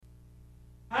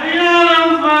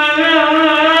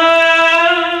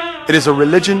It is a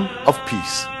religion of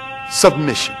peace,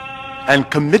 submission, and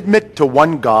commitment to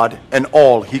one God and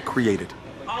all He created.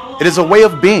 It is a way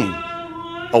of being,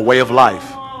 a way of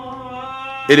life.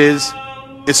 It is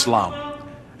Islam,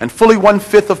 and fully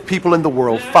 1/5 of people in the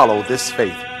world follow this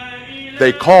faith.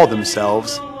 They call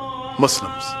themselves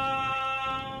Muslims.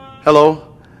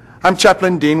 Hello, I'm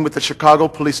Chaplain Dean with the Chicago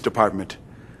Police Department.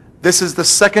 This is the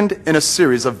second in a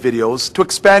series of videos to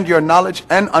expand your knowledge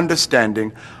and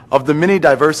understanding of the many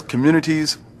diverse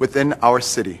communities within our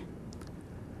city.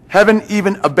 Having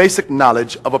even a basic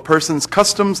knowledge of a person's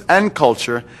customs and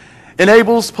culture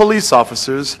enables police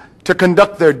officers to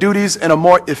conduct their duties in a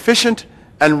more efficient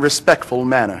and respectful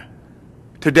manner.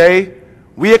 Today,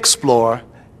 we explore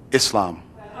Islam.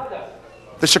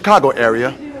 The Chicago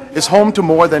area is home to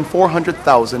more than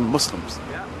 400,000 Muslims.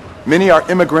 Many are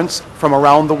immigrants from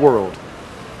around the world,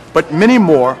 but many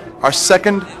more are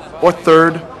second or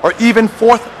third or even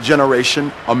fourth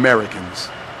generation Americans.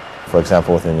 For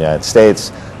example, within the United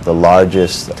States, the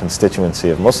largest constituency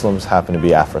of Muslims happen to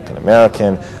be African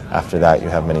American. After that, you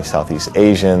have many Southeast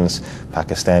Asians,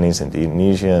 Pakistanis,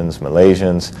 Indonesians,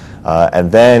 Malaysians,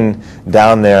 and then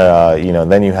down there,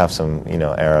 then you have some,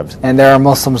 Arabs. And there are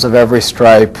Muslims of every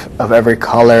stripe, of every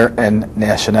color and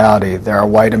nationality. There are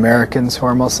white Americans who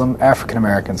are Muslim, African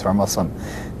Americans who are Muslim.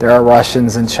 There are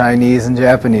Russians and Chinese and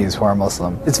Japanese who are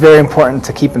Muslim. It's very important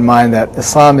to keep in mind that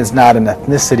Islam is not an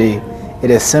ethnicity. It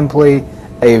is simply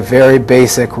a very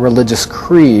basic religious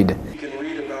creed.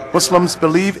 Muslims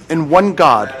believe in one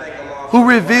God who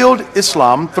revealed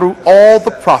Islam through all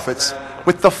the prophets,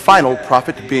 with the final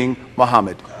prophet being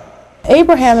Muhammad.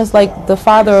 Abraham is like the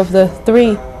father of the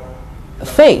three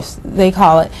faiths, they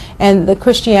call it, and the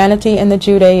Christianity and the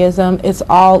Judaism, it's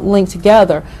all linked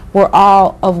together. We're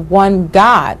all of one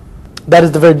God. That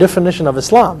is the very definition of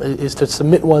Islam, is to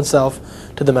submit oneself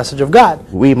to the message of God.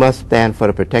 We must stand for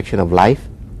the protection of life.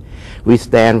 We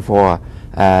stand for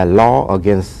law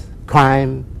against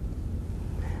crime.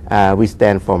 We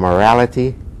stand for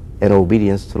morality and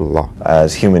obedience to the law.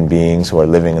 As human beings who are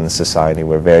living in the society,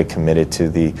 we're very committed to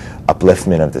the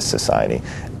upliftment of the society.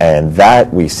 And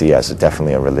that we see as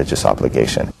definitely a religious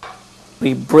obligation.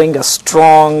 We bring a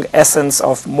strong essence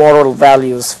of moral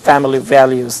values, family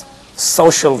values,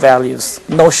 social values,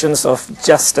 notions of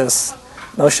justice,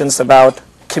 notions about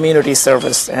community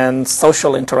service and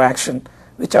social interaction,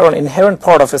 which are an inherent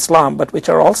part of Islam, but which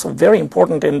are also very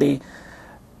important in the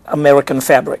American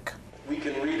fabric.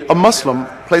 A Muslim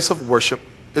place of worship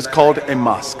is called a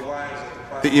mosque.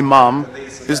 The imam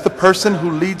is the person who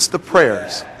leads the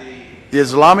prayers. The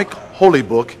Islamic holy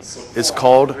book is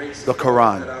called the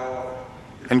Quran,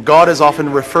 and God is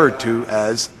often referred to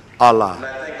as Allah.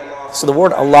 So the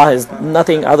word Allah is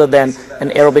nothing other than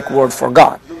an Arabic word for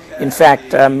God. In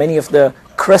fact, many of the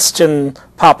Christian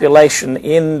population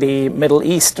in the Middle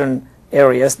Eastern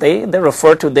areas, they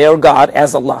refer to their God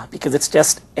as Allah because it's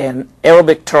just an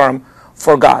Arabic term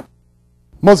for God.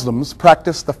 Muslims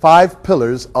practice the 5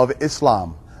 pillars of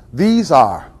Islam. These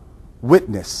are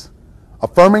witness,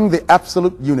 affirming the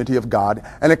absolute unity of God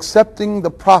and accepting the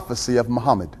prophecy of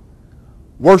Muhammad;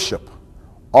 worship,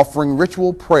 offering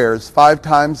ritual prayers 5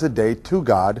 times a day to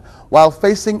God while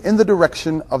facing in the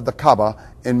direction of the Kaaba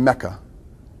in Mecca;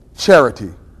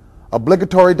 charity,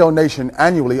 obligatory donation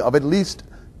annually of at least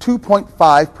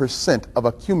 2.5% of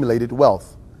accumulated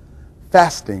wealth;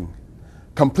 fasting,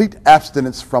 complete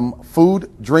abstinence from food,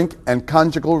 drink, and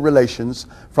conjugal relations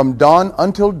from dawn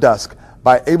until dusk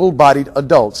by able-bodied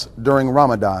adults during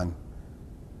Ramadan;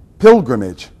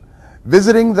 pilgrimage,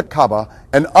 visiting the Kaaba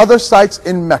and other sites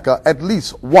in Mecca at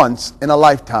least once in a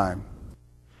lifetime.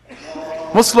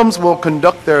 Muslims will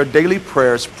conduct their daily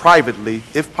prayers privately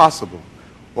if possible,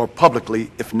 or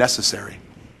publicly if necessary.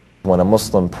 When a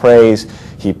Muslim prays,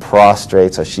 he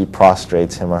prostrates or she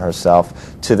prostrates him or herself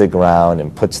to the ground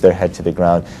and puts their head to the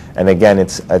ground. And again,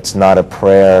 it's not a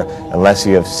prayer unless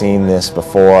you have seen this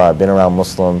before or been around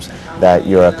Muslims that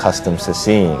you're accustomed to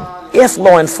seeing. If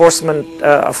law enforcement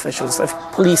officials, if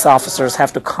police officers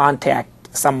have to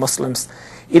contact some Muslims,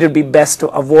 it would be best to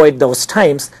avoid those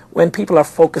times when people are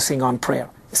focusing on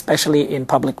prayer, especially in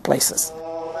public places.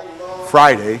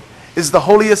 Friday is the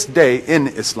holiest day in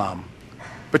Islam.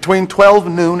 Between 12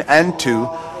 noon and 2,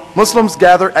 Muslims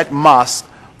gather at mosques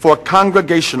for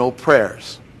congregational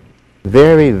prayers.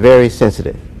 Very, very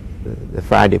sensitive, the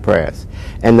Friday prayers.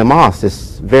 And the mosque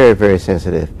is very, very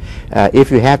sensitive.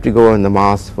 If you have to go in the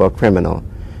mosque for a criminal,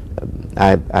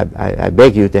 I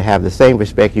beg you to have the same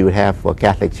respect you would have for a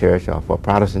Catholic church or for a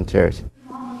Protestant church.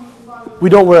 We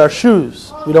don't wear our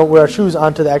shoes. We don't wear our shoes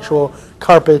onto the actual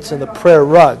carpets and the prayer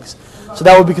rugs. So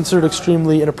that would be considered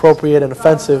extremely inappropriate and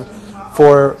offensive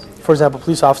for for example,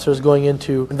 police officers going in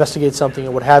to investigate something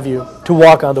or what have you, to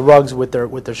walk on the rugs with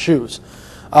their shoes.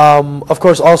 Of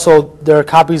course, also there are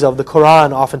copies of the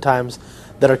Quran oftentimes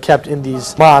that are kept in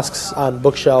these mosques on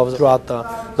bookshelves throughout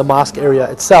the mosque area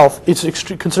itself. It's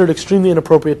considered extremely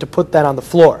inappropriate to put that on the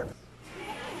floor.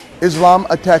 Islam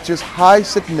attaches high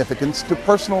significance to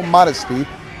personal modesty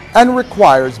and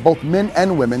requires both men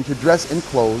and women to dress in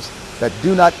clothes that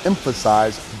do not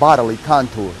emphasize bodily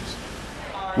contours.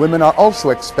 Women are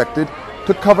also expected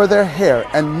to cover their hair,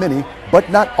 and many, but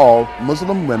not all,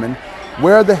 Muslim women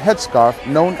wear the headscarf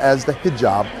known as the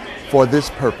hijab for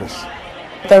this purpose.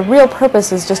 The real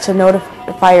purpose is just to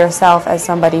notify yourself as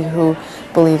somebody who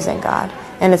believes in God.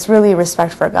 And it's really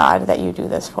respect for God that you do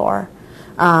this for.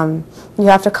 You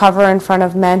have to cover in front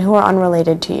of men who are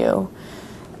unrelated to you.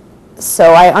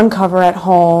 So I uncover at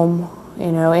home,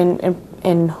 you know,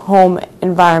 in home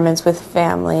environments with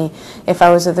family. If I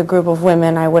was with a group of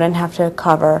women, I wouldn't have to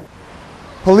cover.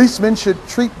 Policemen should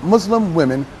treat Muslim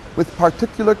women with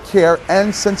particular care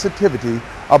and sensitivity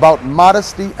about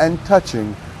modesty and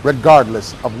touching,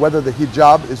 regardless of whether the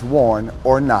hijab is worn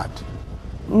or not.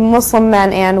 Muslim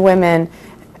men and women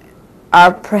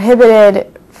are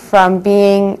prohibited from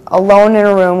being alone in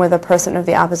a room with a person of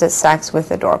the opposite sex with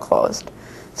the door closed.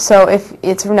 So if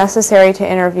it's necessary to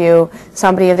interview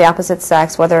somebody of the opposite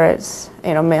sex, whether it's,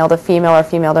 you know, male to female or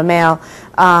female to male,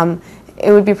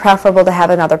 it would be preferable to have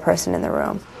another person in the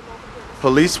room.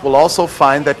 Police will also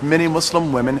find that many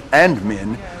Muslim women and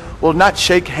men will not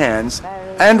shake hands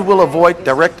and will avoid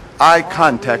direct eye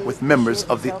contact with members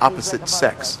of the opposite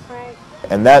sex.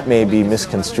 And that may be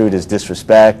misconstrued as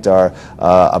disrespect, or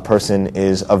a person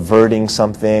is averting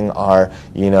something, or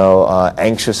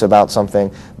anxious about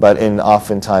something. But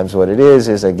oftentimes what it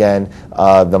is again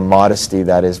the modesty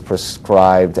that is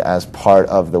prescribed as part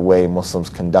of the way Muslims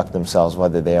conduct themselves,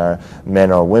 whether they are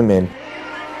men or women.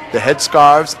 The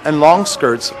headscarves and long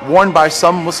skirts worn by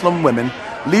some Muslim women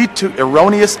lead to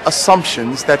erroneous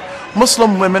assumptions that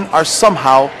Muslim women are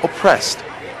somehow oppressed.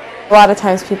 A lot of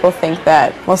times people think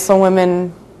that Muslim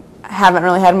women haven't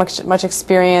really had much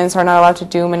experience or are not allowed to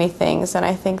do many things, and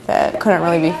I think that couldn't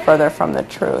really be further from the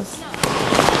truth.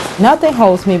 Nothing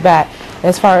holds me back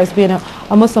as far as being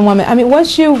a Muslim woman. I mean,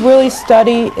 once you really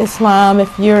study Islam,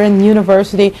 if you're in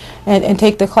university and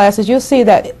take the classes, you'll see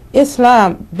that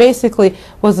Islam basically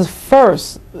was the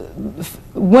first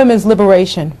women's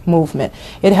liberation movement.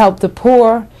 It helped the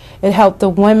poor. It helped the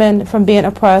women from being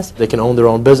oppressed. They can own their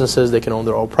own businesses, they can own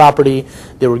their own property.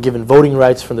 They were given voting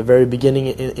rights from the very beginning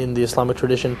in the Islamic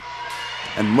tradition.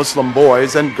 And Muslim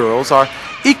boys and girls are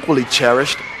equally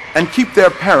cherished and keep their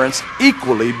parents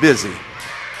equally busy.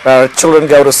 Children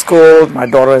go to school. My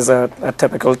daughter is a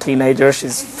typical teenager.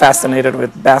 She's fascinated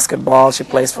with basketball. She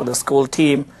plays for the school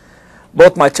team.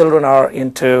 Both my children are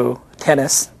into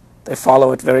tennis. They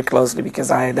follow it very closely because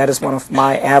that is one of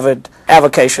my avid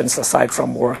avocations aside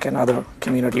from work and other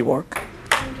community work.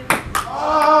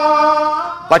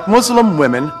 Like Muslim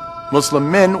women, Muslim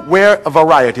men wear a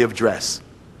variety of dress.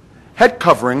 Head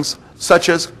coverings such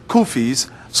as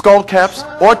kufis, skull caps,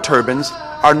 or turbans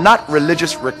are not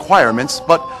religious requirements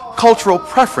but cultural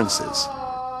preferences.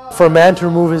 For a man to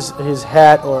remove his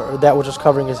hat or that which is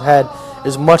covering his head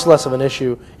is much less of an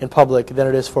issue in public than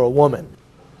it is for a woman.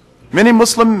 Many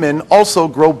Muslim men also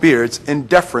grow beards in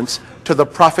deference to the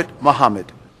Prophet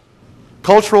Muhammad.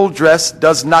 Cultural dress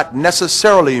does not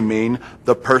necessarily mean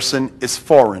the person is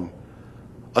foreign.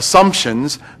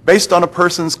 Assumptions based on a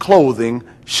person's clothing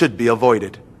should be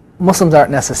avoided. Muslims aren't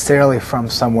necessarily from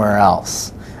somewhere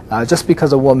else. Just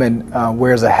because a woman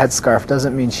wears a headscarf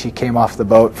doesn't mean she came off the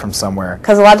boat from somewhere.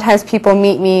 Because a lot of times people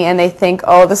meet me and they think,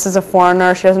 oh, this is a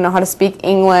foreigner, she doesn't know how to speak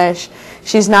English,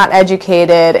 she's not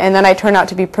educated, and then I turn out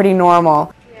to be pretty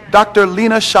normal. Dr.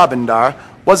 Lena Shabandar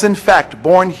was in fact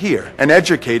born here and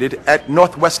educated at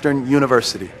Northwestern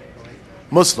University.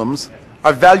 Muslims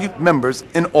are valued members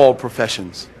in all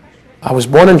professions. I was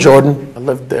born in Jordan. I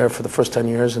lived there for the first 10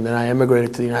 years, and then I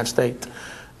immigrated to the United States.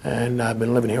 And I've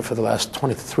been living here for the last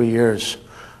 23 years.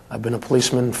 I've been a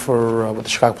policeman with the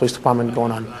Chicago Police Department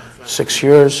going on 6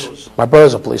 years. My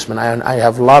brother's a policeman. I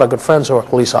have a lot of good friends who are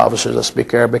police officers that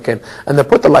speak Arabic, and they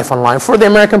put their life on line for the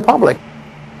American public.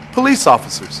 Police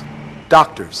officers,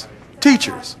 doctors,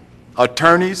 teachers,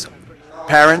 attorneys,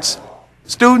 parents,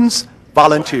 students,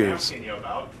 volunteers.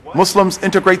 Muslims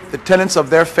integrate the tenets of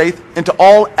their faith into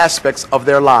all aspects of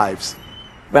their lives.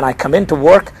 When I come into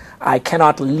work, I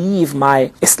cannot leave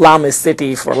my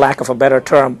Islamicity, for lack of a better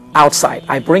term, outside.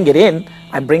 I bring it in.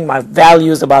 I bring my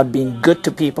values about being good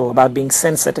to people, about being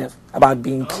sensitive, about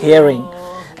being caring,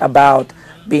 about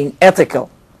being ethical.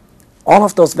 All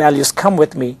of those values come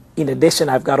with me in addition,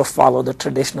 I've got to follow the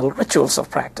traditional rituals of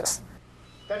practice.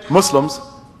 Muslims,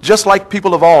 just like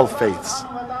people of all faiths,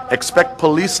 expect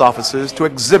police officers to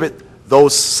exhibit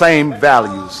those same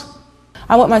values.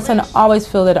 I want my son to always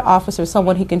feel that an officer is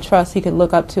someone he can trust, he can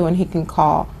look up to, and he can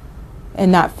call,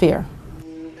 and not fear.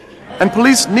 And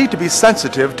police need to be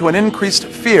sensitive to an increased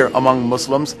fear among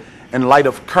Muslims in light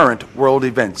of current world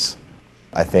events.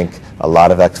 I think a lot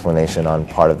of explanation on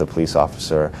part of the police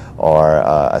officer, or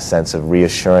a sense of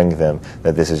reassuring them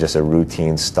that this is just a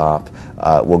routine stop,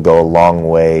 will go a long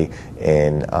way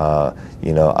in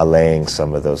allaying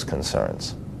some of those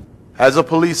concerns. As a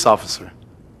police officer,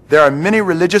 there are many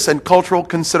religious and cultural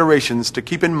considerations to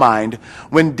keep in mind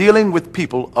when dealing with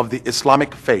people of the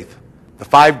Islamic faith. The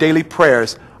 5 daily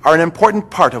prayers are an important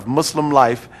part of Muslim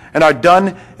life and are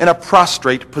done in a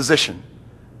prostrate position.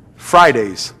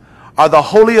 Fridays are the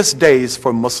holiest days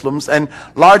for Muslims, and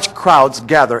large crowds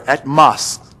gather at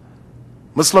mosques.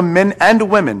 Muslim men and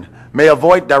women may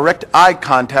avoid direct eye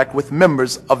contact with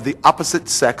members of the opposite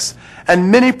sex, and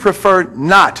many prefer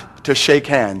not to shake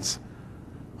hands.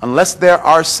 Unless there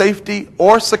are safety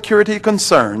or security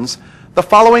concerns, the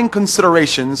following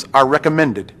considerations are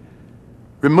recommended.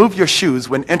 Remove your shoes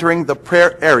when entering the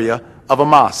prayer area of a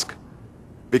mosque.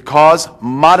 Because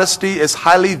modesty is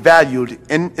highly valued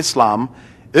in Islam,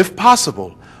 if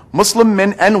possible, Muslim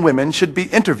men and women should be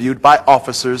interviewed by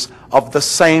officers of the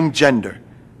same gender.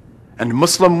 And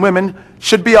Muslim women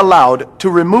should be allowed to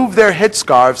remove their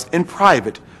headscarves in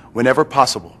private whenever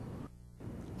possible.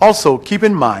 Also, keep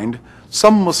in mind,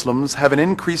 some Muslims have an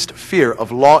increased fear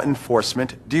of law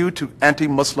enforcement due to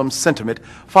anti-Muslim sentiment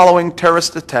following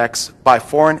terrorist attacks by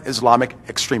foreign Islamic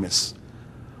extremists.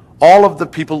 All of the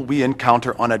people we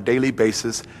encounter on a daily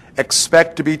basis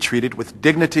expect to be treated with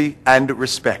dignity and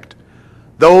respect.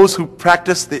 Those who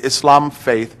practice the Islam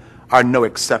faith are no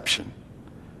exception.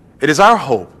 It is our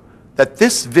hope that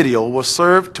this video will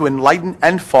serve to enlighten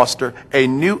and foster a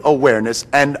new awareness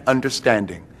and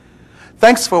understanding.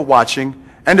 Thanks for watching,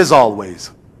 and as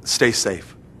always, stay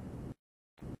safe.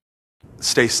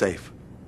 Stay safe.